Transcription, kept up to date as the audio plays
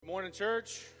Morning,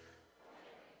 church.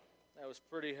 That was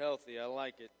pretty healthy. I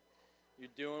like it. You're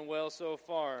doing well so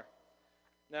far.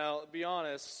 Now, be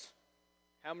honest,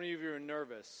 how many of you are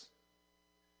nervous?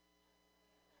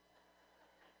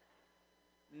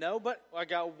 No, but I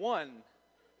got one.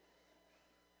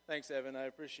 Thanks, Evan. I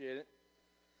appreciate it.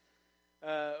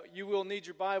 You will need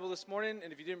your Bible this morning,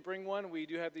 and if you didn't bring one, we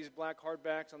do have these black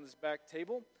hardbacks on this back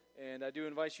table, and I do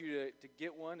invite you to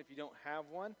get one if you don't have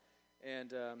one.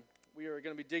 And we are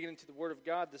going to be digging into the Word of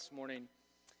God this morning.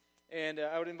 And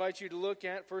I would invite you to look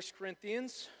at 1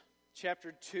 Corinthians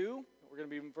chapter 2. We're going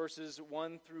to be in verses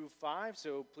 1 through 5,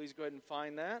 so please go ahead and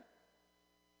find that.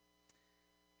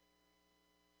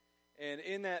 And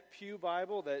in that Pew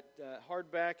Bible, that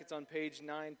hardback, it's on page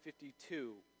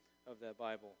 952 of that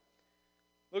Bible.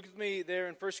 Look with me there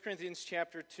in 1 Corinthians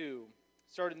chapter 2,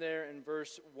 starting there in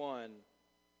verse 1.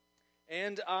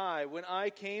 And I, when I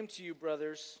came to you,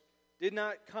 brothers, did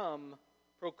not come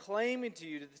proclaiming to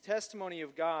you the testimony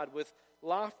of God with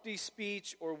lofty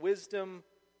speech or wisdom,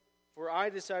 for I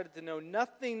decided to know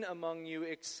nothing among you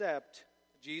except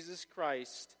Jesus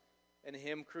Christ and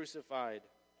Him crucified.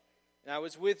 And I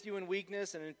was with you in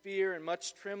weakness and in fear and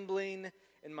much trembling,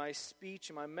 and my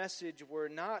speech and my message were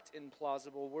not in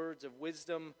plausible words of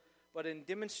wisdom, but in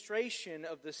demonstration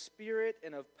of the Spirit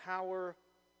and of power,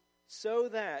 so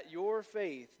that your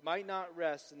faith might not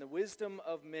rest in the wisdom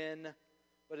of men,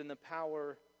 but in the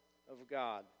power of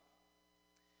God.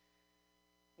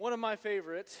 One of my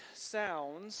favorite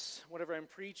sounds whenever I'm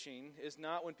preaching is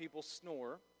not when people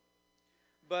snore,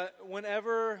 but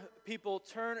whenever people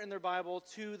turn in their Bible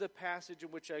to the passage in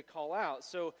which I call out.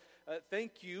 So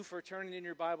thank you for turning in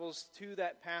your Bibles to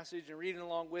that passage and reading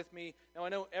along with me. Now I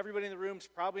know everybody in the room is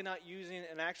probably not using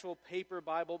an actual paper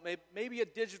Bible, maybe a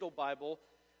digital Bible.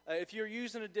 If you're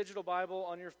using a digital Bible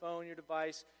on your phone, your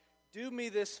device, do me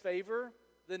this favor.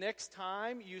 The next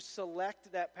time you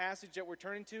select that passage that we're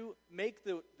turning to, make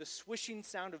the swishing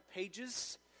sound of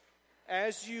pages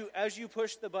as you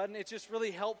push the button. It's just really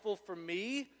helpful for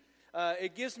me.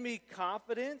 It gives me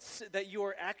confidence that you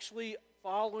are actually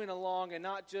following along and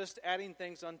not just adding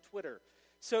things on Twitter.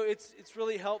 So it's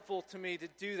really helpful to me to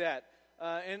do that.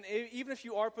 And even if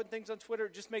you are putting things on Twitter,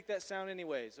 just make that sound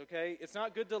anyways, okay? It's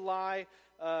not good to lie,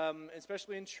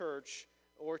 especially in church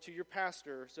or to your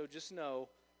pastor, so just know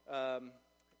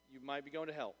you might be going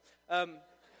to hell.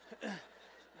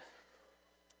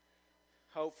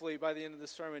 Hopefully by the end of the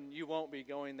sermon you won't be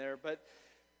going there. But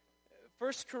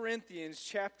 1 Corinthians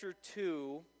chapter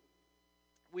 2,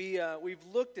 we've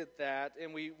looked at that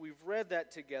and we've read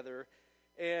that together.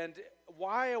 And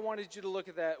why I wanted you to look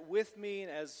at that with me,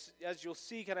 and as you'll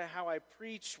see kind of how I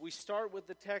preach, we start with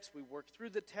the text, we work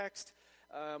through the text,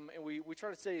 and we try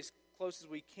to stay as close as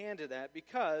we can to that,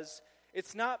 because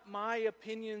it's not my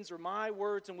opinions or my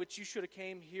words in which you should have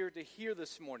came here to hear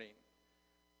this morning.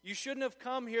 You shouldn't have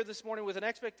come here this morning with an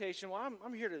expectation, well,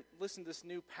 I'm here to listen to this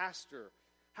new pastor.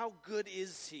 How good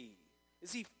is he?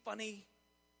 Is he funny?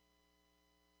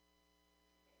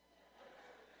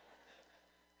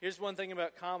 Here's one thing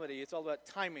about comedy. It's all about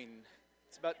timing.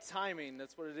 It's about timing.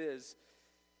 That's what it is.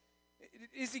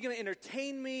 Is he going to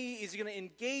entertain me? Is he going to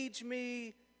engage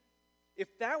me?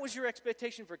 If that was your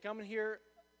expectation for coming here,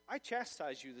 I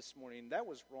chastise you this morning. That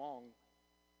was wrong.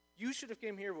 You should have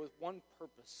came here with one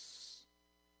purpose,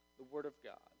 the Word of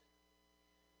God.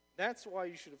 That's why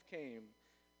you should have came.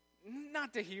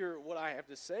 Not to hear what I have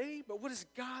to say, but what does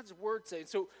God's Word say?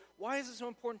 So why is it so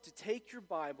important to take your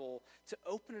Bible, to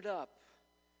open it up,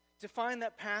 to find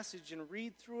that passage and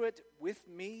read through it with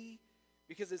me?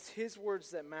 Because it's His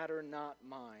words that matter, not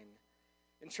mine.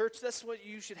 In church, that's what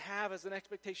you should have as an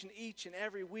expectation each and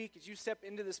every week as you step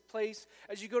into this place.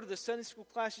 As you go to the Sunday school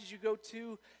classes you go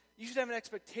to, you should have an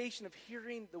expectation of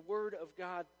hearing the Word of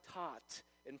God taught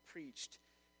and preached.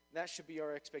 That should be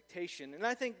our expectation. And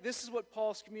I think this is what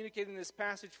Paul's communicating in this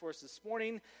passage for us this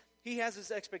morning. He has this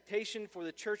expectation for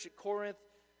the church at Corinth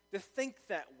to think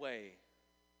that way.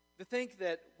 To think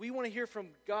that we want to hear from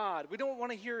God. We don't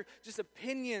want to hear just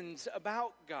opinions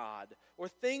about God or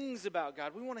things about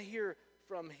God. We want to hear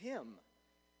from Him.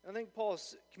 And I think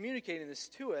Paul's communicating this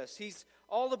to us. He's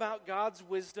all about God's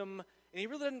wisdom, and he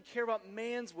really doesn't care about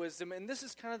man's wisdom. And this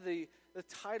is kind of the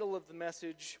title of the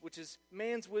message, which is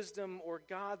Man's Wisdom or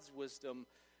God's Wisdom.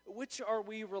 Which are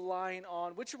we relying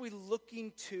on? Which are we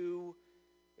looking to?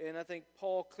 And I think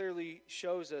Paul clearly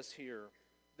shows us here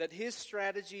that his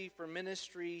strategy for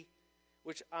ministry,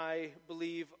 which I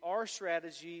believe our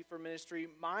strategy for ministry,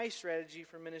 my strategy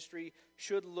for ministry,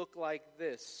 should look like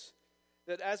this.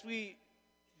 That as we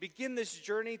begin this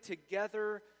journey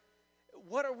together,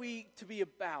 what are we to be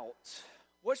about?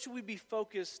 What should we be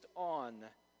focused on?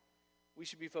 we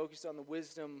should be focused on the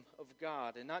wisdom of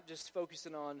God and not just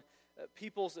focusing on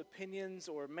people's opinions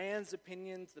or man's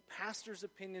opinions, the pastor's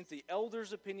opinions, the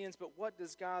elder's opinions, but what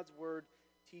does God's word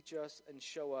teach us and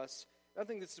show us? I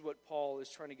think this is what Paul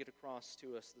is trying to get across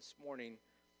to us this morning.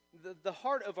 The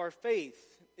heart of our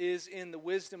faith is in the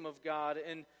wisdom of God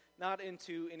and not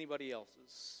into anybody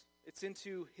else's. It's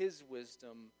into his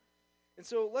wisdom. And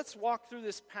so let's walk through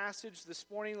this passage this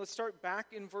morning. Let's start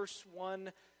back in verse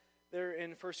 1 there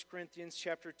in 1 Corinthians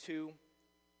chapter 2.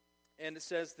 And it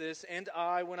says this, "And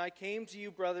I, when I came to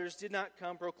you, brothers, did not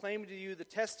come proclaiming to you the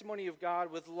testimony of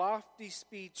God with lofty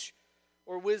speech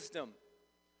or wisdom."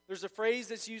 There's a phrase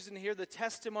that's used in here, the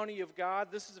testimony of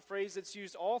God. This is a phrase that's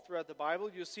used all throughout the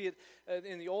Bible. You'll see it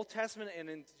in the Old Testament and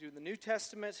into the New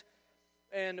Testament.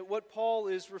 And what Paul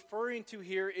is referring to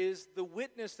here is the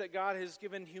witness that God has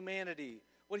given humanity,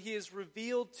 what he has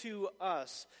revealed to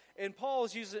us. And Paul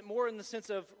uses it more in the sense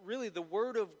of really the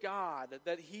Word of God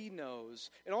that he knows,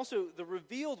 and also the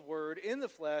revealed Word in the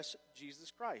flesh,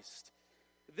 Jesus Christ.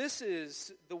 This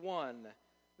is the one.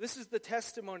 This is the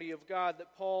testimony of God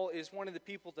that Paul is wanting the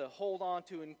people to hold on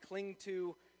to and cling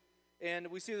to. And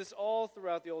we see this all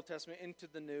throughout the Old Testament into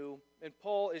the New. And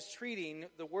Paul is treating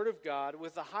the Word of God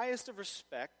with the highest of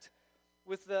respect,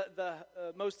 with the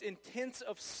most intense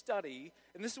of study.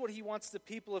 And this is what he wants the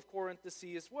people of Corinth to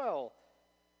see as well.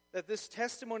 That this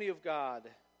testimony of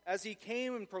God, as he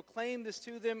came and proclaimed this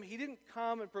to them, he didn't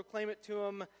come and proclaim it to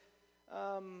them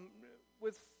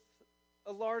with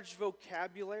a large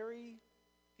vocabulary.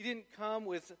 He didn't come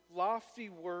with lofty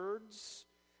words,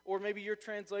 or maybe your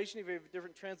translation, if you have a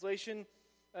different translation,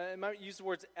 it might use the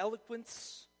words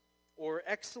eloquence, or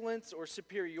excellence, or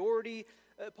superiority.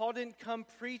 Paul didn't come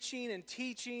preaching and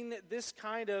teaching this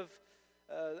kind of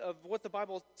what the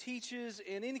Bible teaches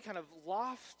in any kind of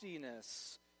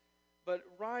loftiness, but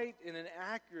right in an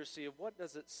accuracy of what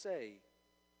does it say.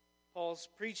 Paul's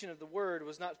preaching of the Word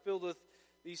was not filled with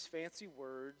these fancy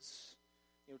words,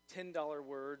 $10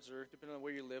 words, or depending on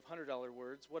where you live, $100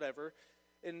 words, whatever,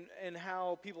 and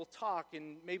how people talk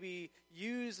and maybe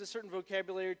use a certain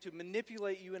vocabulary to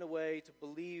manipulate you in a way to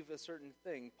believe a certain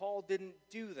thing. Paul didn't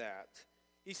do that.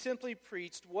 He simply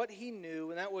preached what he knew,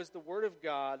 and that was the Word of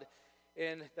God,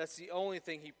 and that's the only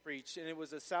thing he preached, and it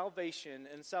was a salvation,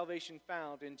 and salvation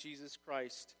found in Jesus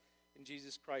Christ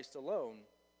alone.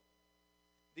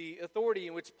 The authority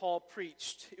in which Paul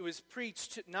preached, it was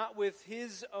preached not with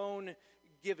his own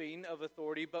giving of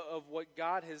authority, but of what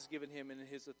God has given him in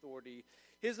his authority.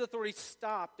 His authority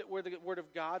stopped at where the Word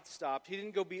of God stopped. He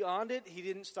didn't go beyond it. He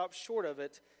didn't stop short of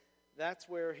it. That's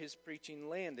where his preaching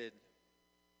landed.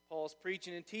 Paul's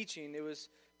preaching and teaching, it was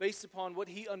based upon what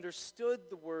he understood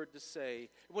the Word to say,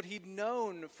 what he'd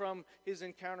known from his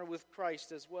encounter with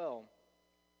Christ as well.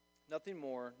 Nothing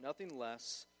more, nothing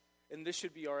less. And this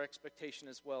should be our expectation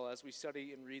as well as we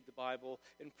study and read the Bible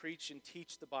and preach and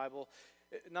teach the Bible.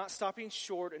 Not stopping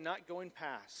short and not going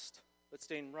past, but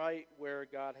staying right where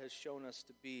God has shown us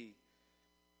to be.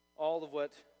 All of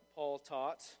what Paul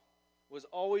taught was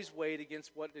always weighed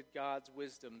against what did God's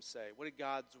wisdom say? What did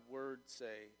God's Word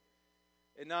say?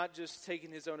 And not just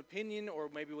taking his own opinion or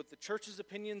maybe what the church's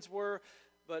opinions were,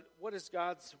 but what does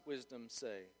God's wisdom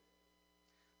say?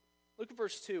 Look at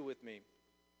verse 2 with me.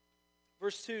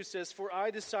 Verse 2 says, "For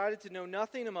I decided to know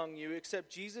nothing among you except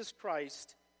Jesus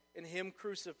Christ and him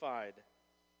crucified."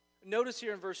 Notice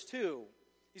here in verse 2,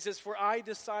 he says, "For I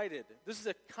decided." This is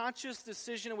a conscious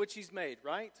decision in which he's made,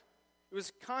 right? It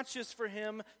was conscious for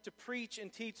him to preach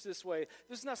and teach this way.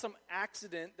 This is not some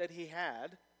accident that he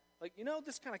had. Like,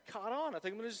 this kind of caught on. I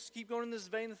think I'm going to just keep going in this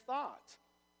vein of thought.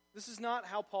 This is not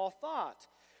how Paul thought.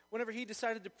 Whenever he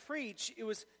decided to preach, it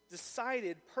was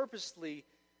decided purposely.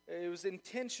 It was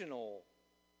intentional.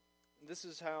 And this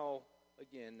is how,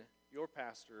 again, your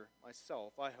pastor,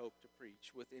 myself, I hope to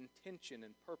preach with intention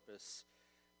and purpose,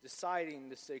 deciding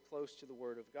to stay close to the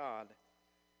Word of God.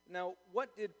 Now,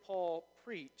 what did Paul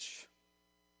preach?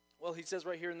 Well, he says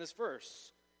right here in this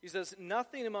verse, he says,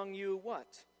 "Nothing among you,"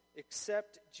 what?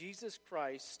 "Except Jesus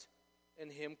Christ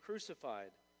and him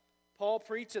crucified." Paul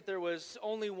preached that there was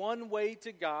only one way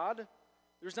to God.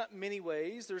 There's not many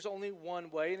ways. There's only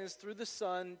one way, and it's through the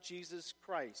Son, Jesus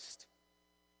Christ.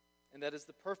 And that is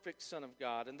the perfect Son of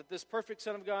God. And that this perfect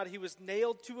Son of God, he was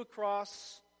nailed to a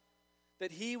cross,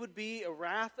 that he would be a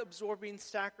wrath-absorbing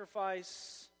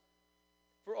sacrifice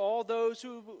for all those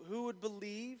who would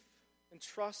believe and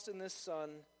trust in this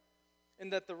Son,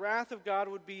 and that the wrath of God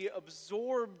would be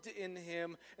absorbed in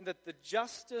him, and that the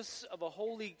justice of a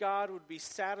holy God would be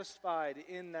satisfied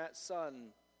in that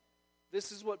Son.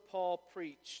 This is what Paul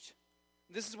preached.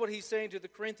 This is what he's saying to the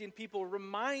Corinthian people,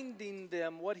 reminding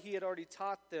them what he had already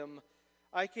taught them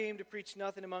I came to preach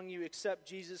nothing among you except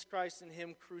Jesus Christ and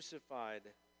Him crucified.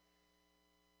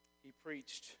 He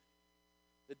preached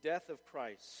the death of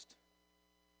Christ.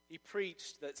 He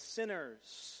preached that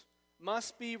sinners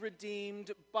must be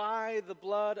redeemed by the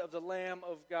blood of the Lamb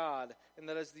of God, and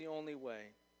that is the only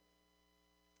way.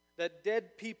 That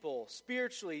dead people,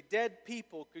 spiritually dead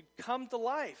people, could come to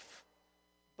life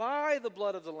by the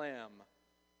blood of the Lamb,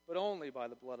 but only by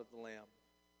the blood of the Lamb.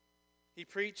 He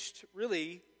preached,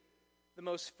 really, the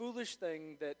most foolish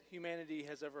thing that humanity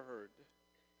has ever heard.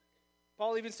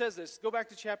 Paul even says this. Go back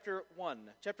to chapter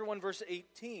 1. Chapter 1, verse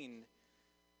 18.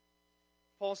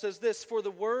 Paul says this, "For the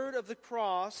word of the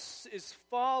cross is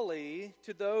folly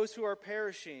to those who are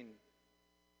perishing,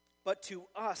 but to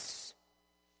us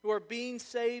who are being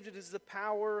saved, it is the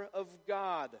power of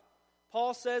God."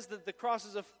 Paul says that the cross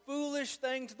is a foolish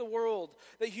thing to the world,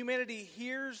 that humanity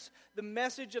hears the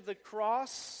message of the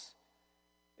cross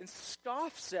and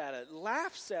scoffs at it,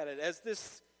 laughs at it as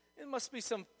this, it must be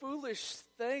some foolish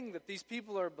thing that these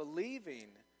people are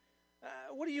believing.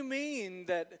 What do you mean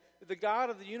that the God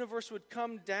of the universe would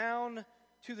come down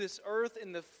to this earth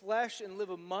in the flesh and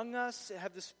live among us,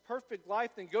 have this perfect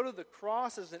life, then go to the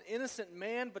cross as an innocent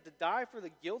man, but to die for the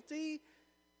guilty?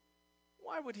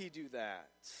 Why would He do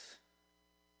that?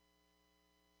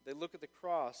 They look at the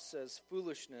cross as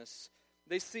foolishness.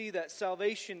 They see that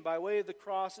salvation by way of the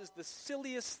cross is the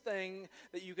silliest thing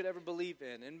that you could ever believe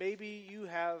in. And maybe you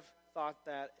have thought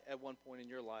that at one point in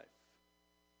your life.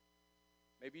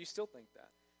 Maybe you still think that.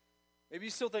 Maybe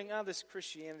you still think, this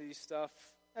Christianity stuff,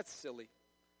 that's silly.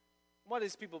 Why do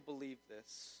these people believe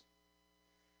this?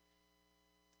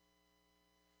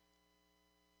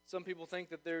 Some people think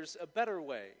that there's a better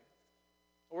way,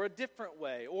 or a different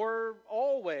way, or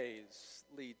all ways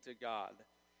lead to God.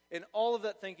 And all of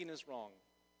that thinking is wrong.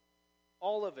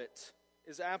 All of it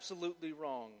is absolutely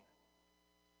wrong.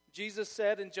 Jesus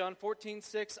said in John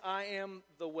 14:6, "I am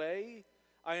the way,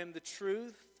 I am the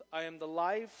truth, I am the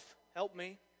life, help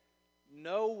me.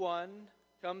 No one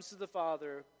comes to the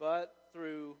Father but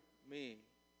through me."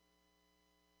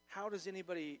 How does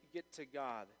anybody get to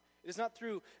God? It is not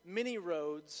through many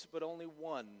roads, but only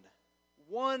one.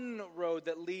 One road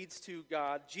that leads to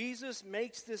God. Jesus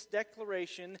makes this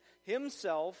declaration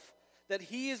Himself that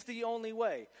He is the only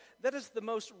way. That is the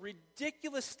most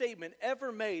ridiculous statement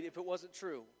ever made if it wasn't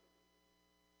true.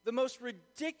 The most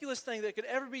ridiculous thing that could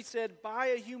ever be said by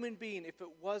a human being if it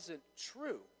wasn't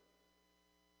true.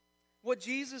 What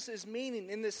Jesus is meaning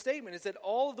in this statement is that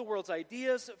all of the world's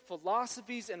ideas,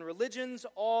 philosophies, and religions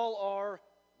all are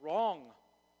wrong.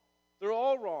 They're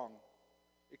all wrong,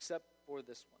 except for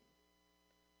this one.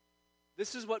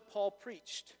 This is what Paul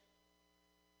preached.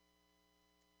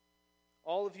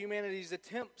 All of humanity's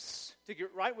attempts to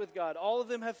get right with God, all of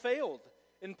them have failed.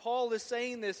 And Paul is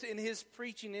saying this in his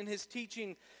preaching, in his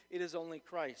teaching. It is only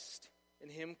Christ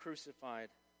and Him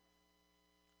crucified.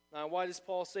 Now, why does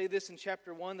Paul say this in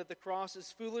chapter 1, that the cross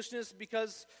is foolishness?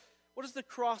 Because what does the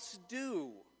cross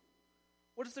do?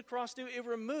 What does the cross do? It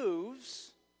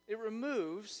removes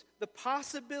the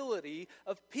possibility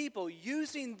of people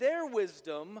using their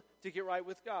wisdom to get right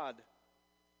with God.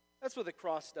 That's what the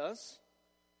cross does.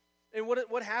 And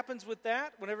what happens with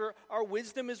that? Whenever our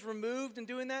wisdom is removed in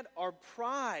doing that, our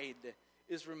pride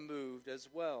is removed as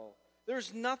well.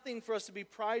 There's nothing for us to be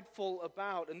prideful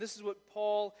about. And this is what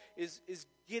Paul is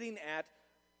getting at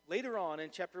later on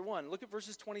in chapter 1. Look at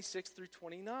verses 26 through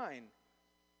 29.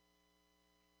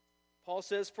 Paul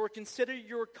says, "For consider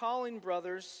your calling,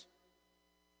 brothers."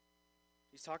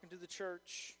 He's talking to the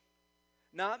church.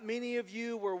 "Not many of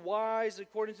you were wise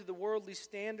according to the worldly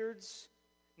standards.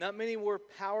 Not many were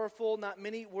powerful. Not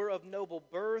many were of noble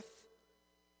birth.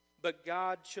 But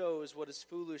God chose what is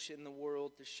foolish in the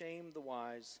world to shame the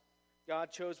wise.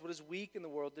 God chose what is weak in the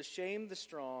world to shame the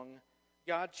strong.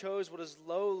 God chose what is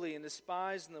lowly and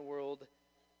despised in the world,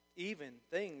 even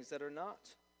things that are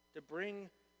not, to bring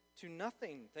to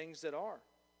nothing things that are,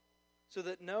 so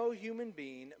that no human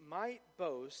being might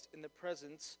boast in the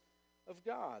presence of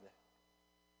God."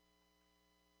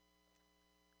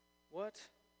 What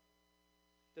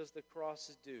does the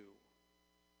cross do?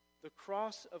 The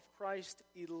cross of Christ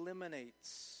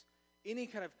eliminates any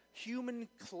kind of human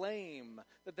claim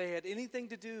that they had anything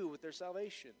to do with their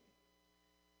salvation.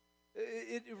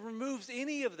 It removes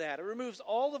any of that. It removes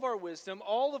all of our wisdom,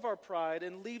 all of our pride,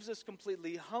 and leaves us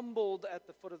completely humbled at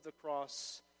the foot of the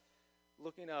cross,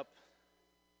 looking up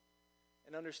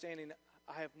and understanding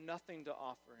I have nothing to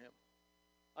offer Him.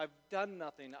 I've done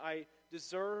nothing. I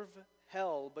deserve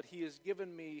hell, but He has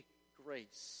given me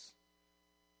grace.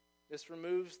 This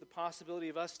removes the possibility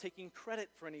of us taking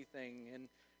credit for anything and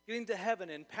getting to heaven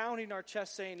and pounding our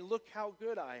chest saying, "Look how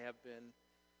good I have been."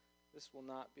 This will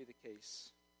not be the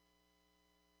case.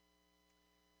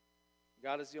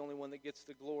 God is the only one that gets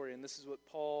the glory, and this is what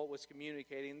Paul was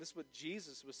communicating. This is what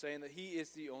Jesus was saying, that he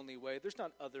is the only way. There's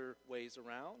not other ways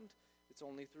around. It's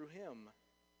only through him.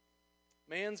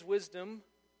 Man's wisdom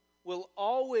will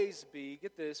always be,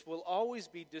 get this, will always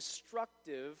be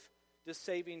destructive to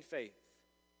saving faith.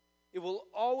 It will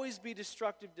always be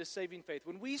destructive to saving faith.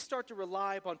 When we start to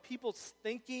rely upon people's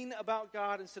thinking about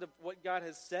God instead of what God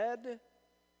has said,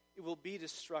 it will be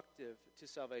destructive to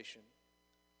salvation.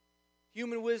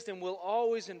 Human wisdom will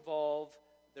always involve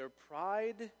their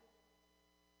pride,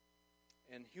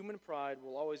 and human pride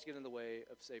will always get in the way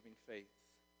of saving faith.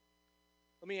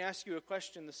 Let me ask you a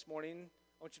question this morning.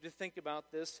 I want you to think about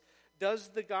this. Does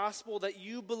the gospel that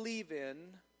you believe in,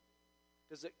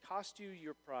 does it cost you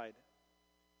your pride?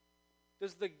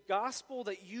 Does the gospel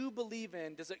that you believe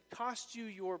in, does it cost you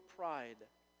your pride?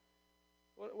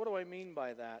 What do I mean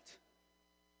by that?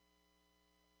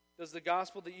 Does the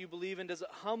gospel that you believe in, does it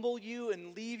humble you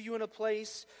and leave you in a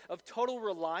place of total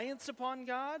reliance upon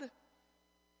God?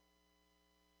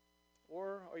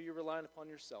 Or are you relying upon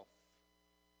yourself?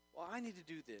 Well, I need to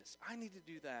do this. I need to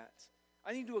do that.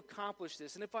 I need to accomplish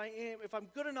this. And if I'm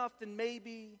good enough, then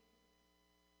maybe.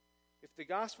 If the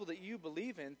gospel that you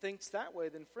believe in thinks that way,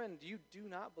 then friend, you do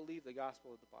not believe the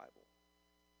gospel of the Bible.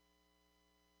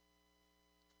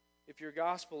 If your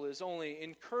gospel is only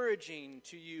encouraging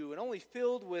to you and only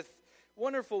filled with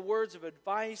wonderful words of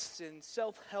advice and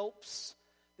self-helps,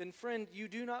 then friend, you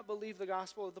do not believe the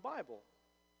gospel of the Bible.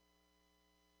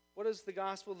 What does the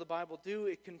gospel of the Bible do?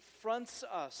 It confronts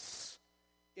us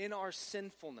in our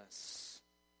sinfulness.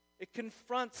 It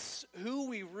confronts who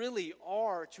we really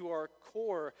are to our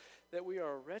core, that we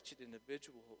are wretched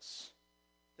individuals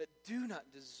that do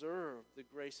not deserve the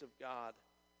grace of God.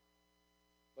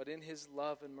 But in his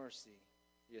love and mercy,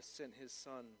 he has sent his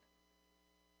Son.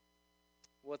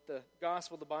 What the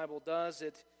gospel of the Bible does,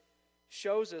 it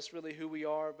shows us really who we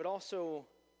are, but also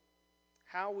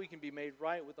how we can be made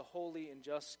right with the holy and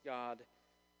just God.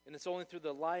 And it's only through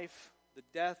the life, the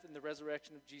death, and the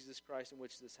resurrection of Jesus Christ in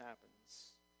which this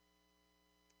happens.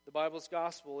 The Bible's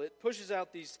gospel, it pushes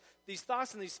out these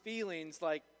thoughts and these feelings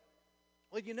like,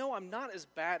 well, I'm not as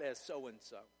bad as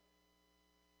so-and-so.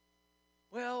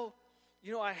 Well,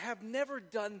 I have never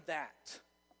done that.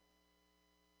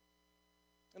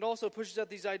 It also pushes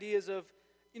out these ideas of,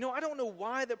 I don't know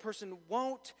why that person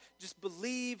won't just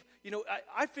believe.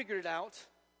 I figured it out.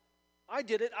 I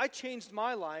did it. I changed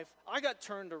my life. I got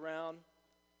turned around.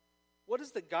 What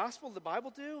does the gospel of the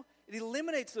Bible do? It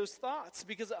eliminates those thoughts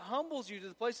because it humbles you to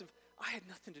the place of, I had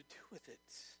nothing to do with it.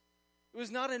 It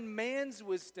was not in man's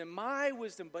wisdom, my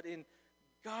wisdom, but in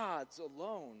God's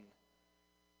alone.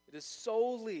 It is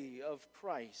solely of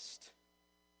Christ.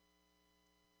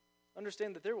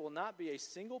 Understand that there will not be a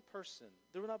single person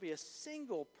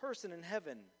in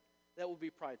heaven that will be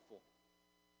prideful.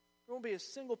 There won't be a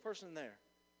single person there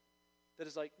that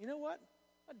is like, you know what?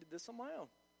 I did this on my own.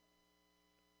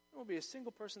 There won't be a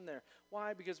single person there.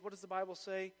 Why? Because what does the Bible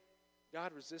say?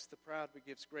 God resists the proud but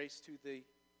gives grace to the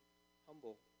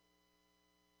humble.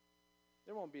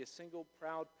 There won't be a single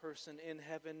proud person in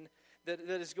heaven that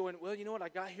is going, well, you know what? I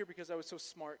got here because I was so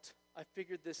smart. I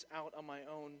figured this out on my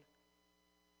own.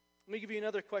 Let me give you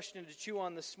another question to chew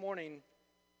on this morning.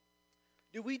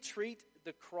 Do we treat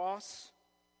the cross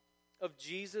of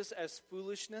Jesus as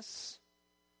foolishness?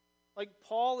 Like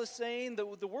Paul is saying, the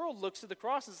world looks at the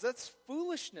cross as that's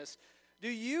foolishness. Do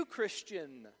you,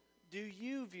 Christian, do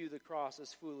you view the cross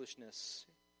as foolishness?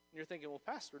 And you're thinking, well,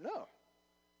 Pastor, no.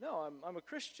 No, I'm a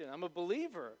Christian. I'm a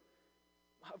believer.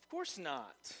 Of course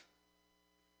not.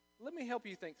 Let me help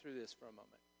you think through this for a moment.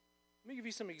 Let me give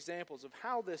you some examples of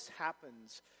how this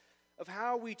happens, of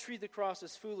how we treat the cross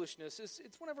as foolishness.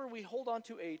 It's whenever we hold on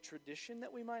to a tradition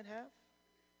that we might have.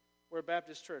 We're a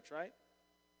Baptist church, right?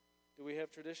 Do we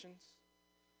have traditions?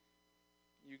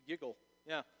 You giggle.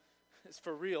 Yeah, it's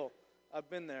for real. I've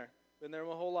been there my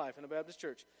whole life in a Baptist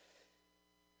church.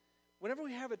 Whenever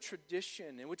we have a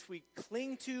tradition in which we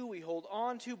cling to, we hold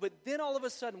on to, but then all of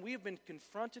a sudden we have been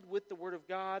confronted with the Word of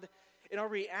God, and our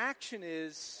reaction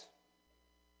is,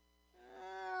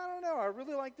 I don't know, I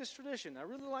really like this tradition. I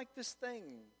really like this thing.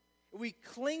 We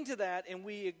cling to that and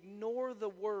we ignore the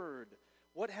Word.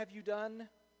 What have you done?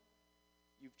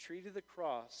 You've treated the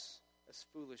cross as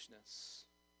foolishness.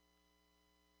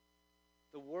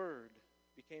 The Word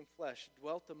became flesh,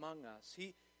 dwelt among us.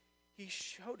 He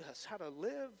showed us how to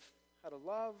live, how to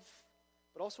love,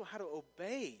 but also how to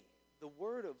obey the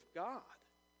Word of God.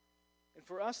 And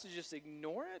for us to just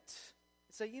ignore it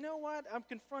and say, you know what, I'm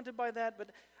confronted by that,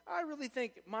 but I really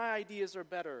think my ideas are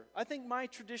better. I think my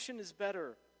tradition is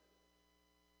better.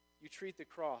 you treat the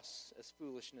cross as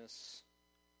foolishness.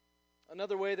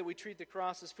 Another way that we treat the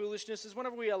cross as foolishness is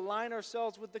whenever we align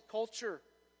ourselves with the culture.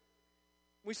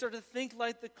 We start to think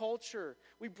like the culture.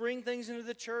 We bring things into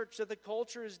the church that the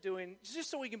culture is doing just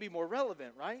so we can be more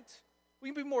relevant, right? We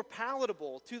can be more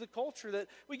palatable to the culture, that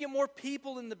we get more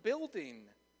people in the building.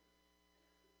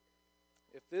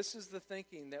 If this is the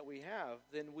thinking that we have,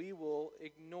 then we will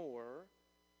ignore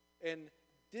and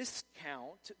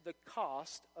discount the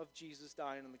cost of Jesus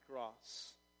dying on the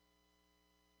cross.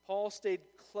 Paul stayed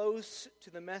close to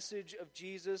the message of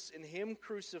Jesus and Him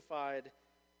crucified,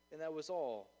 and that was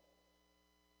all.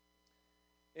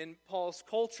 In Paul's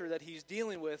culture that he's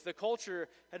dealing with, the culture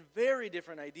had very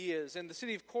different ideas, and the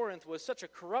city of Corinth was such a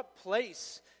corrupt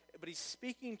place, but he's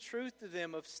speaking truth to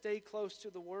them of stay close to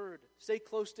the Word, stay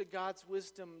close to God's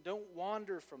wisdom, don't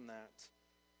wander from that.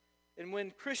 And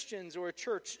when Christians or a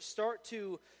church start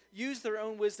to use their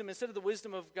own wisdom instead of the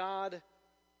wisdom of God,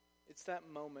 it's that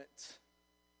moment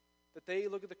that they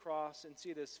look at the cross and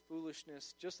see it as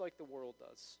foolishness, just like the world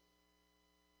does.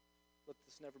 Let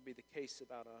this never be the case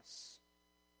about us.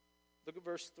 Look at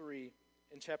verse 3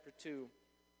 in chapter 2.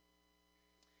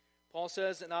 Paul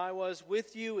says, "And I was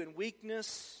with you in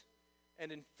weakness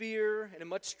and in fear and in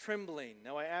much trembling."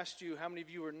 Now I asked you, how many of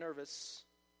you were nervous?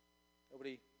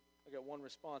 Nobody. I got one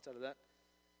response out of that.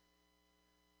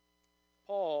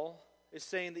 Paul is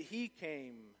saying that he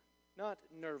came not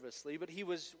nervously, but he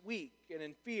was weak and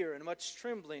in fear and much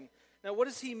trembling. Now what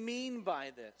does he mean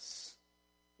by this?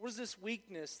 What is this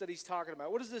weakness that he's talking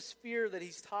about? What is this fear that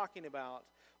he's talking about?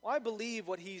 Well, I believe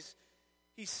what he's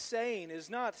saying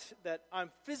is not that I'm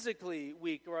physically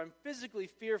weak or I'm physically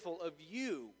fearful of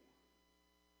you.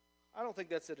 I don't think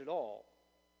that's it at all.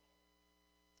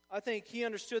 I think he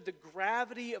understood the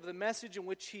gravity of the message in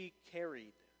which he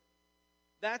carried.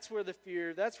 That's where the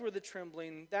fear, that's where the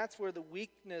trembling, that's where the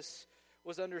weakness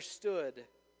was understood.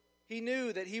 He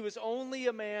knew that he was only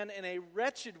a man and a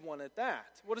wretched one at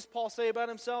that. What does Paul say about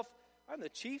himself? I'm the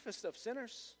chiefest of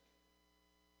sinners.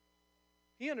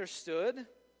 He understood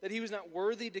that he was not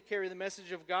worthy to carry the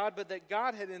message of God, but that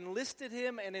God had enlisted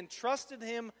him and entrusted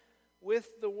him with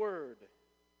the Word.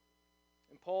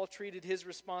 And Paul treated his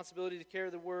responsibility to carry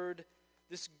the Word,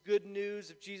 this good news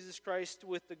of Jesus Christ,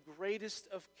 with the greatest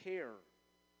of care.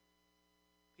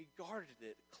 He guarded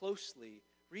it closely.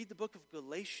 Read the book of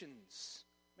Galatians.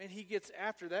 Man, he gets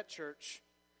after that church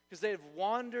because they have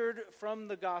wandered from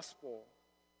the gospel.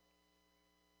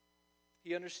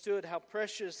 He understood how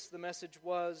precious the message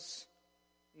was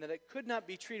and that it could not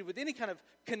be treated with any kind of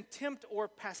contempt or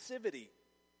passivity.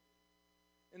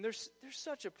 And there's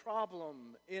such a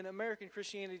problem in American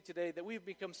Christianity today that we've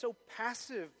become so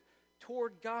passive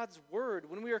toward God's Word.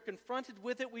 When we are confronted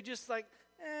with it, we just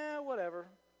whatever.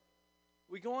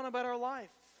 We go on about our life.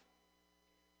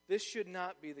 This should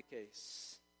not be the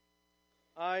case.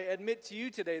 I admit to you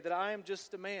today that I am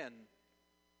just a man.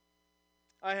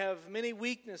 I have many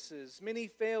weaknesses, many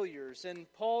failures,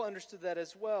 and Paul understood that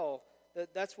as well,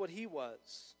 that's what he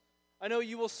was. I know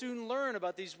you will soon learn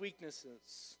about these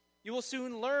weaknesses. You will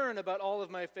soon learn about all of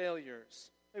my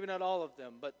failures. Maybe not all of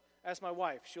them, but ask my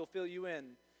wife. She'll fill you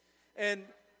in. And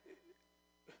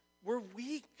we're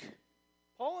weak.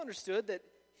 Paul understood that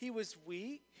he was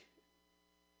weak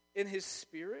in his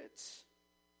spirit,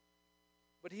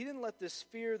 but he didn't let this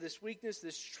fear, this weakness,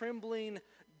 this trembling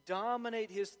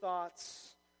dominate his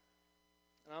thoughts.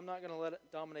 And I'm not going to let it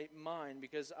dominate mine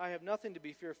because I have nothing to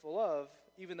be fearful of,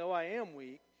 even though I am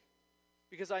weak,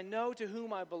 because I know to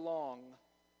whom I belong,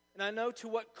 and I know to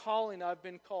what calling I've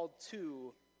been called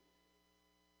to.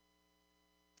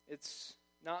 It's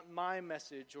not my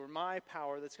message or my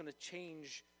power that's going to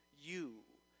change you.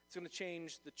 It's going to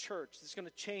change the church. It's going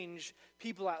to change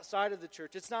people outside of the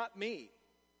church. It's not me.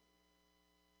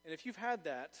 And if you've had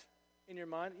that in your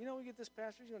mind, we get this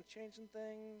pastor, he's going to change some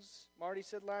things. Marty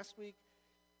said last week,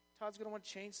 Todd's going to want to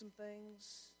change some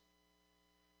things.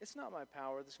 It's not my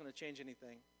power that's going to change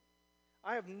anything.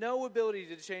 I have no ability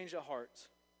to change a heart.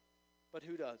 But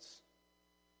who does?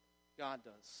 God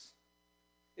does.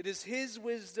 It is His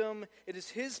wisdom, it is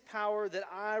His power that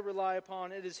I rely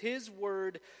upon. It is His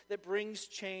Word that brings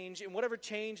change, and whatever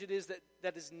change it is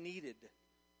that is needed,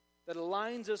 that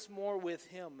aligns us more with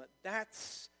Him.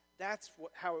 That's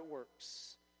how it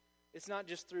works. It's not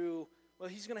just through,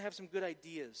 he's going to have some good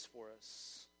ideas for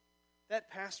us. That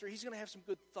pastor, he's going to have some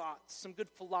good thoughts, some good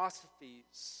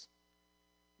philosophies.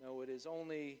 No, it is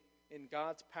only in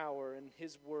God's power and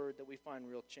His Word that we find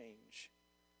real change.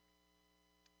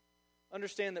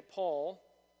 Understand that Paul,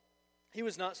 he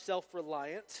was not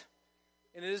self-reliant.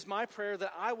 And it is my prayer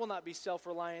that I will not be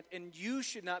self-reliant, and you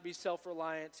should not be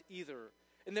self-reliant either.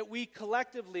 And that we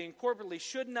collectively and corporately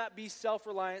should not be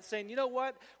self-reliant, saying, you know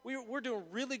what, we're doing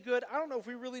really good. I don't know if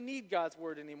we really need God's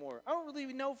word anymore. I don't really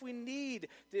even know if we need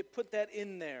to put that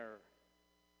in there.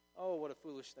 Oh, what a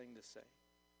foolish thing to say.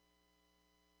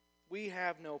 We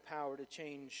have no power to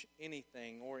change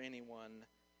anything or anyone.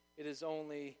 It is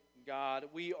only God.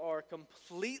 We are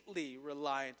completely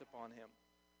reliant upon Him.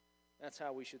 That's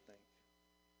how we should think.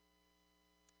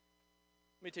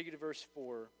 Let me take you to verse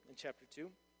 4 in chapter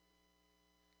 2.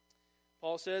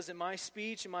 Paul says, "And my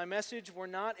speech and my message were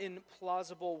not in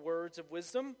plausible words of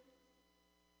wisdom,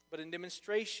 but in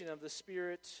demonstration of the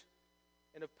Spirit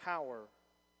and of power."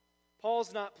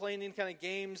 Paul's not playing any kind of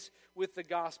games with the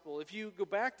gospel. If you go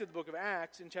back to the book of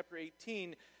Acts in chapter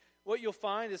 18, what you'll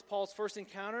find is Paul's first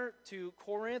encounter to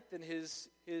Corinth and his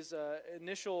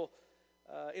initial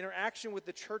interaction with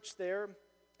the church there.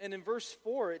 And in verse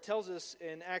 4, it tells us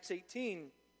in Acts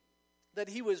 18 that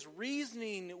he was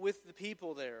reasoning with the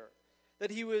people there,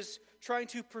 that he was trying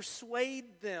to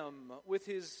persuade them with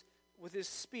his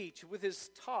speech, with his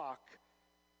talk.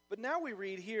 But now we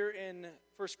read here in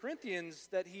 1 Corinthians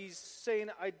that he's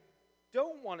saying, I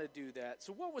don't want to do that.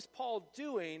 So what was Paul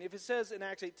doing if it says in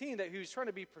Acts 18 that he was trying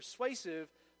to be persuasive,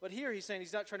 but here he's saying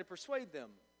he's not trying to persuade them?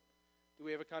 Do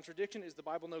we have a contradiction? Is the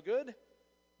Bible no good?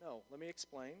 No. Let me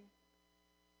explain.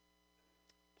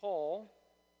 Paul,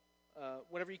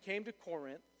 whenever he came to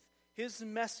Corinth, his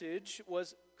message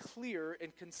was clear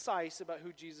and concise about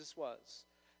who Jesus was.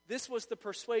 This was the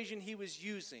persuasion he was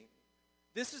using.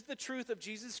 This is the truth of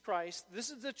Jesus Christ. This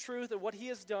is the truth of what he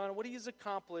has done, what he has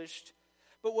accomplished.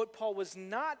 But what Paul was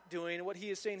not doing, and what he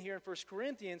is saying here in 1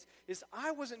 Corinthians, is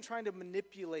I wasn't trying to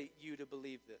manipulate you to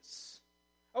believe this.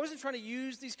 I wasn't trying to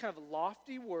use these kind of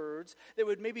lofty words that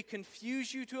would maybe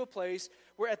confuse you to a place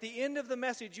where at the end of the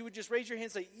message you would just raise your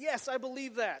hand and say, yes, I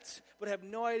believe that, but have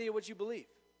no idea what you believe.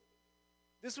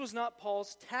 This was not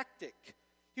Paul's tactic.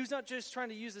 He was not just trying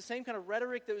to use the same kind of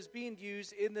rhetoric that was being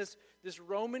used in this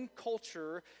Roman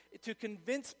culture to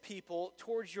convince people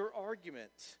towards your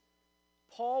argument.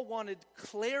 Paul wanted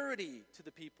clarity to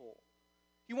the people.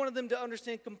 He wanted them to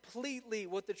understand completely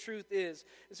what the truth is.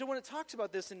 And so when it talks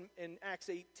about this in Acts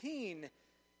 18,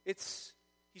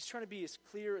 he's trying to be as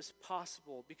clear as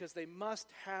possible because they must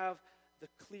have the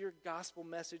clear gospel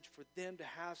message for them to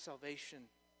have salvation.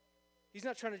 He's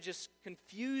not trying to just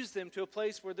confuse them to a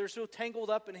place where they're so tangled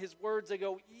up in his words they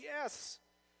go, yes,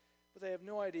 but they have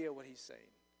no idea what he's saying.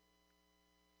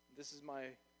 This is my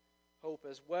hope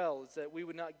as well, is that we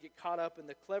would not get caught up in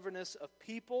the cleverness of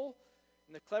people,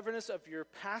 in the cleverness of your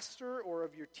pastor or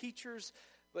of your teachers,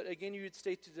 but again, you would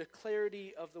stay to the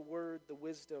clarity of the word, the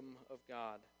wisdom of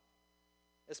God.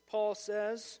 As Paul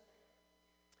says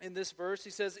in this verse, he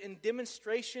says, in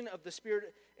demonstration of the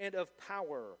Spirit and of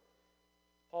power.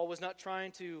 Paul was not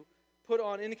trying to put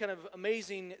on any kind of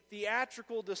amazing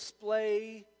theatrical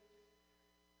display,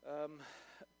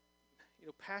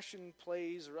 passion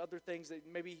plays or other things that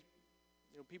maybe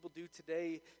people do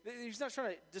today. He's not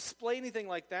trying to display anything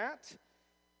like that.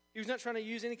 He was not trying to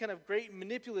use any kind of great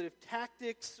manipulative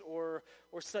tactics or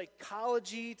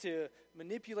psychology to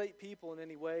manipulate people in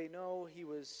any way. No, he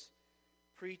was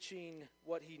preaching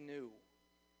what he knew.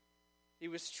 He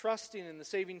was trusting in the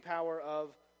saving power of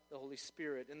the Holy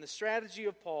Spirit. And the strategy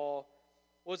of Paul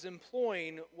was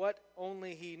employing what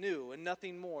only he knew and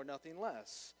nothing more, nothing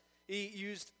less. He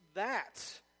used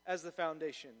that as the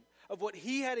foundation of what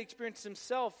he had experienced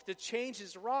himself to change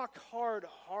his rock-hard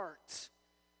heart.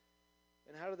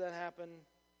 And how did that happen?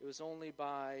 It was only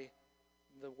by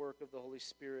the work of the Holy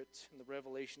Spirit and the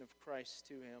revelation of Christ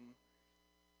to him.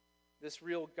 This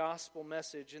real gospel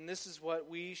message, and this is what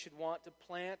we should want to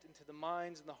plant into the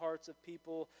minds and the hearts of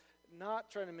people,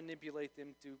 not trying to manipulate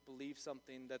them to believe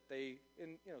something that they,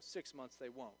 in 6 months, they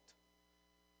won't.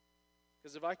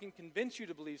 Because if I can convince you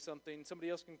to believe something, somebody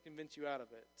else can convince you out of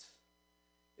it.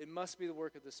 It must be the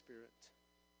work of the Spirit.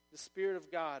 The Spirit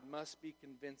of God must be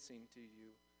convincing to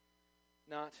you,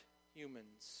 not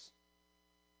humans.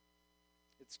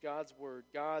 It's God's word,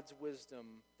 God's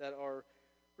wisdom that are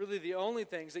really the only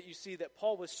things that you see that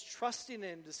Paul was trusting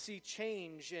in to see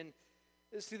change and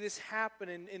see this happen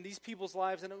in these people's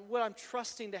lives, and what I'm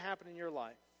trusting to happen in your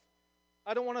life.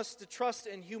 I don't want us to trust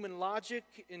in human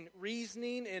logic, in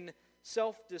reasoning, in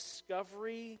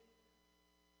self-discovery.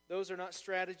 Those are not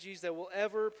strategies that will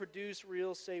ever produce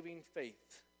real saving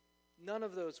faith. None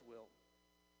of those will.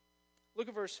 Look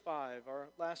at verse 5, our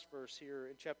last verse here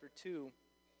in chapter 2.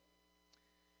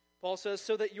 Paul says,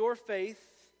 so that your faith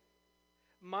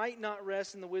might not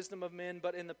rest in the wisdom of men,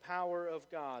 but in the power of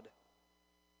God.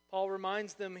 Paul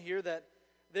reminds them here that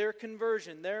their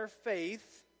conversion, their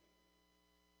faith,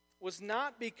 was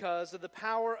not because of the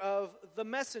power of the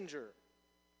messenger.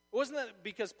 It wasn't that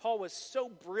because Paul was so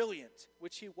brilliant,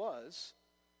 which he was.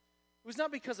 It was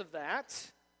not because of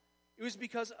that. It was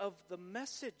because of the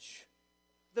message.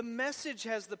 The message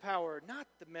has the power, not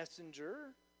the messenger.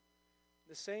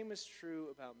 The same is true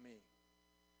about me.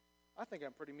 I think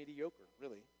I'm pretty mediocre,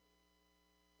 really.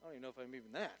 I don't even know if I'm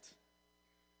even that.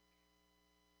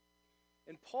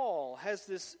 And Paul has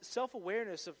this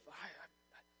self-awareness of,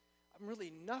 I'm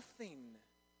really nothing,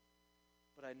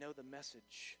 but I know the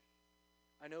message.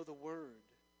 I know the word.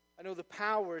 I know the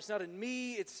power. It's not in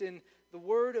me, it's in the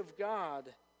word of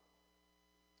God.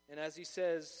 And as he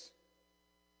says,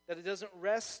 that it doesn't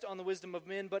rest on the wisdom of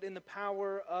men, but in the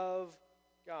power of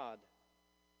God.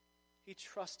 He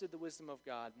trusted the wisdom of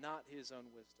God, not his own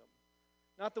wisdom.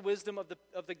 Not the wisdom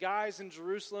of the guys in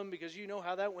Jerusalem, because you know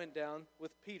how that went down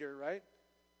with Peter, right?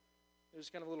 There's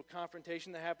kind of a little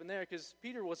confrontation that happened there because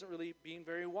Peter wasn't really being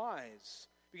very wise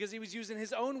because he was using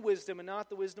his own wisdom and not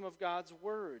the wisdom of God's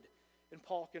word. And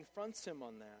Paul confronts him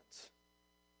on that.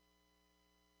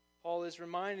 Paul is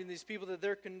reminding these people that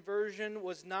their conversion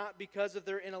was not because of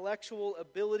their intellectual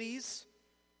abilities,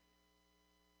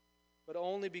 but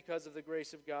only because of the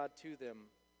grace of God to them.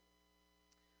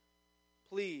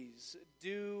 Please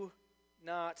do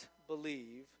not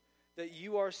believe that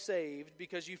you are saved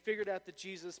because you figured out the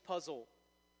Jesus puzzle.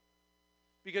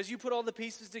 Because you put all the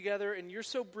pieces together and you're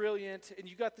so brilliant and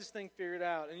you got this thing figured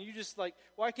out. And you just like,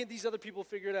 why can't these other people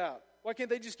figure it out? Why can't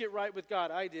they just get right with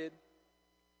God? I did.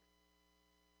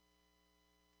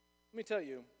 Let me tell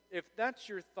you, if that's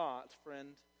your thought, friend,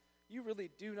 you really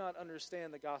do not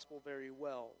understand the gospel very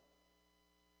well.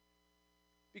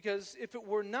 Because if it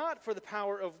were not for the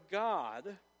power of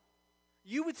God,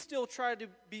 you would still try to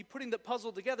be putting the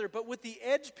puzzle together, but with the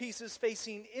edge pieces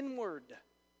facing inward.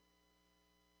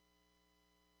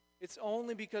 It's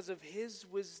only because of his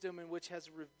wisdom in which has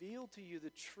revealed to you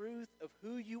the truth of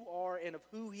who you are and of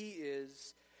who he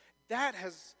is. That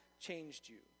has changed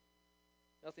you.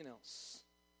 Nothing else.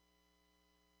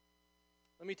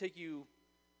 Let me take you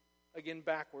again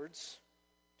backwards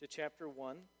to chapter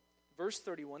 1, verse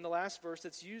 31, the last verse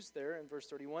that's used there in verse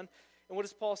 31. And what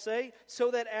does Paul say?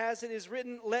 So that as it is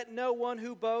written, let the one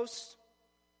who boasts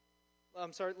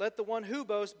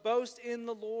boast in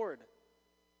the Lord.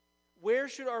 Where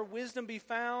should our wisdom be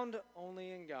found?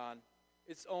 Only in God.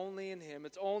 It's only in him.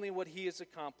 It's only what he has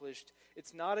accomplished.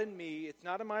 It's not in me. It's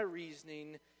not in my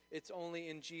reasoning. It's only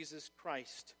in Jesus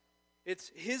Christ.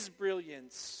 It's his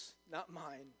brilliance, not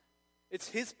mine. It's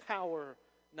his power,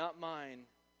 not mine.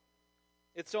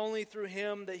 It's only through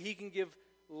him that he can give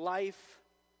life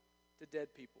to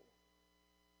dead people.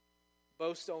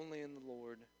 Boast only in the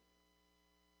Lord.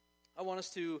 I want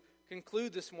us to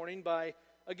conclude this morning by,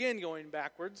 again, going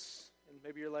backwards. And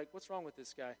maybe you're like, what's wrong with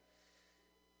this guy?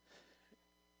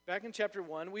 Back in chapter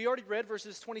 1, we already read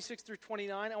verses 26 through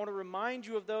 29. I want to remind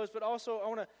you of those, but also I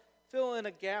want to fill in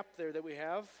a gap there that we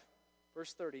have.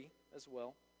 Verse 30 as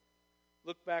well.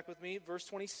 Look back with me, verse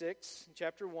 26 in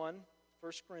chapter 1,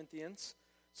 1 Corinthians.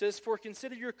 It says, for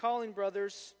consider your calling,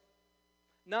 brothers.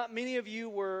 Not many of you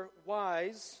were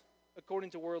wise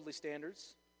according to worldly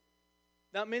standards.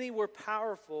 Not many were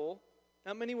powerful.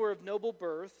 Not many were of noble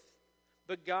birth.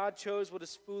 But God chose what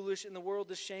is foolish in the world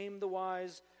to shame the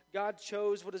wise. God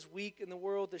chose what is weak in the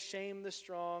world to shame the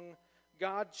strong.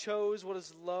 God chose what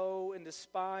is low and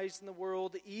despised in the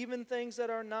world, even things that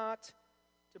are not,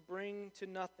 to bring to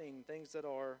nothing things that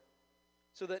are,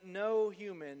 so that no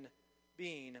human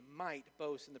being might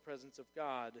boast in the presence of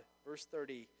God. Verse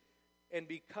 30, and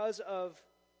because of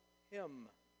him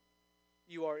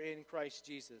you are in Christ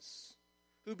Jesus,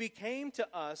 who became to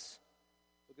us,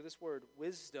 look at this word,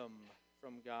 wisdom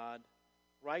from God,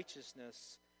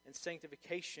 righteousness and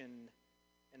sanctification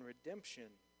and redemption.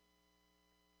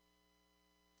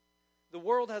 The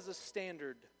world has a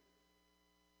standard.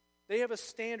 They have a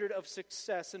standard of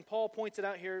success. And Paul points it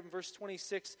out here in verse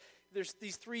 26. There's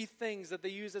these three things that they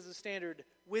use as a standard.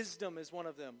 Wisdom is one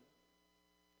of them.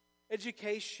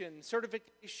 Education,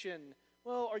 certification.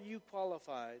 Well, are you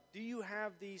qualified? Do you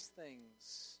have these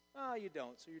things? Oh, you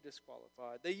don't, so you're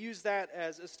disqualified. They use that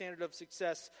as a standard of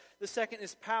success. The second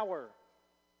is power.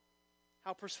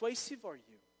 How persuasive are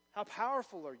you? How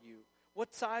powerful are you?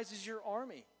 What size is your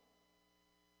army?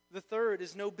 The third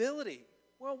is nobility.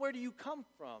 Well, where do you come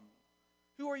from?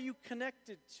 Who are you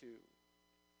connected to?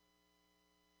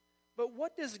 But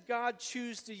what does God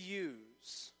choose to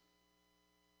use?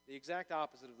 The exact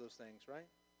opposite of those things, right?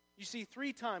 You see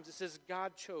 3 times it says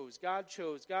God chose, God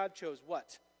chose, God chose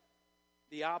what?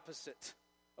 The opposite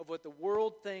of what the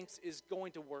world thinks is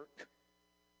going to work.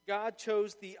 God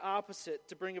chose the opposite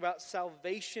to bring about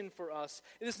salvation for us.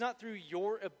 It is not through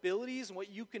your abilities and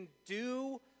what you can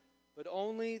do, but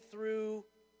only through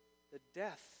the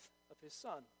death of his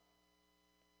Son.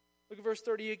 Look at verse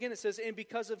 30 again. It says, and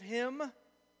because of him,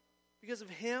 notice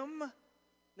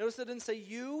that it didn't say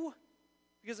you,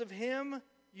 because of him,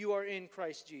 you are in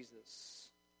Christ Jesus.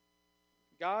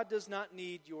 God does not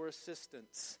need your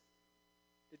assistance.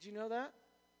 Did you know that?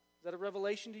 Is that a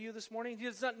revelation to you this morning? He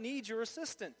does not need your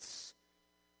assistance.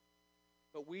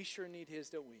 But we sure need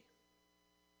his, don't we?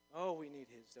 Oh, we need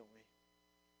his, don't we?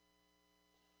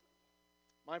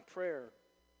 My prayer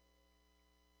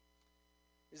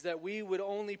is that we would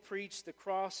only preach the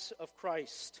cross of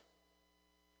Christ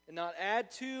and not add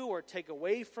to or take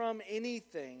away from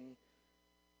anything.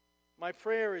 My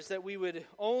prayer is that we would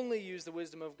only use the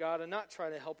wisdom of God and not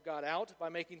try to help God out by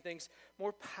making things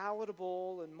more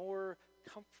palatable and more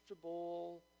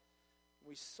comfortable.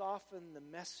 We soften the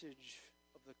message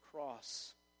of the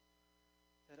cross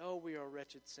that, oh, we are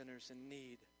wretched sinners in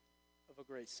need of a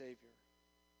great Savior.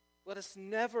 Let us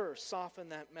never soften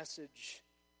that message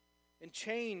and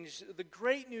change the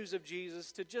great news of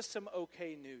Jesus to just some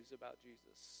okay news about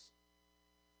Jesus.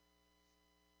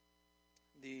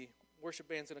 The worship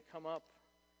band's going to come up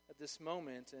at this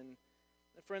moment. And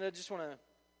friend, I just want to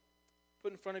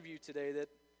put in front of you today that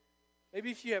maybe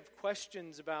if you have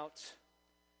questions about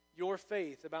your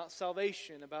faith, about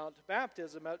salvation, about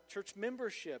baptism, about church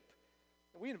membership,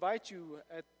 we invite you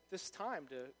at this time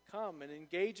to come and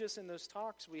engage us in those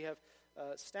talks. We have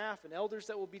staff and elders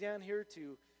that will be down here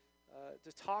to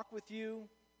talk with you.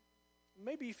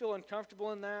 Maybe you feel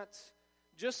uncomfortable in that.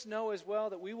 Just know as well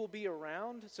that we will be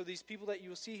around. So these people that you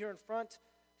will see here in front,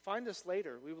 find us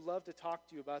later. We would love to talk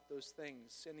to you about those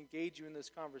things and engage you in those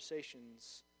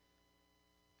conversations.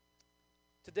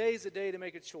 Today is a day to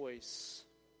make a choice.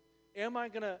 Am I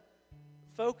going to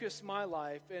focus my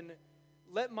life and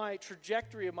let my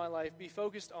trajectory of my life be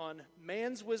focused on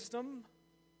man's wisdom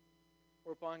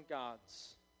or upon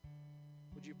God's?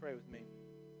 Would you pray with me?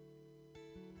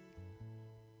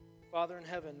 Father in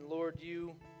heaven, Lord,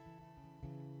 you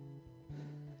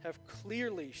have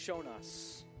clearly shown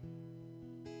us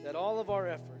that all of our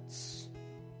efforts,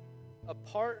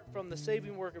 apart from the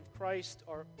saving work of Christ,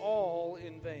 are all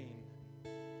in vain.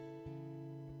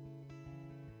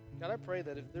 God, I pray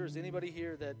that if there's anybody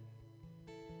here that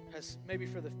has maybe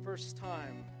for the first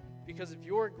time, because of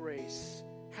your grace,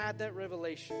 had that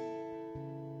revelation,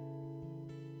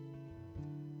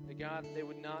 that God, they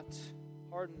would not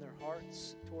harden their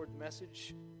hearts toward the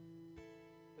message,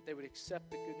 but they would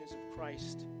accept the good news of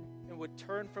Christ and would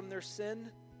turn from their sin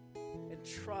and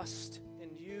trust in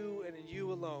you and in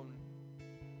you alone.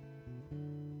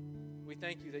 We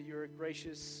thank you that you're a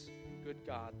gracious and good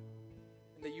God,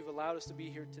 and that you've allowed us to be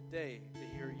here today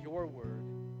to hear your word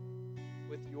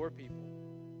with your people.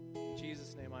 In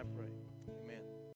Jesus' name I pray.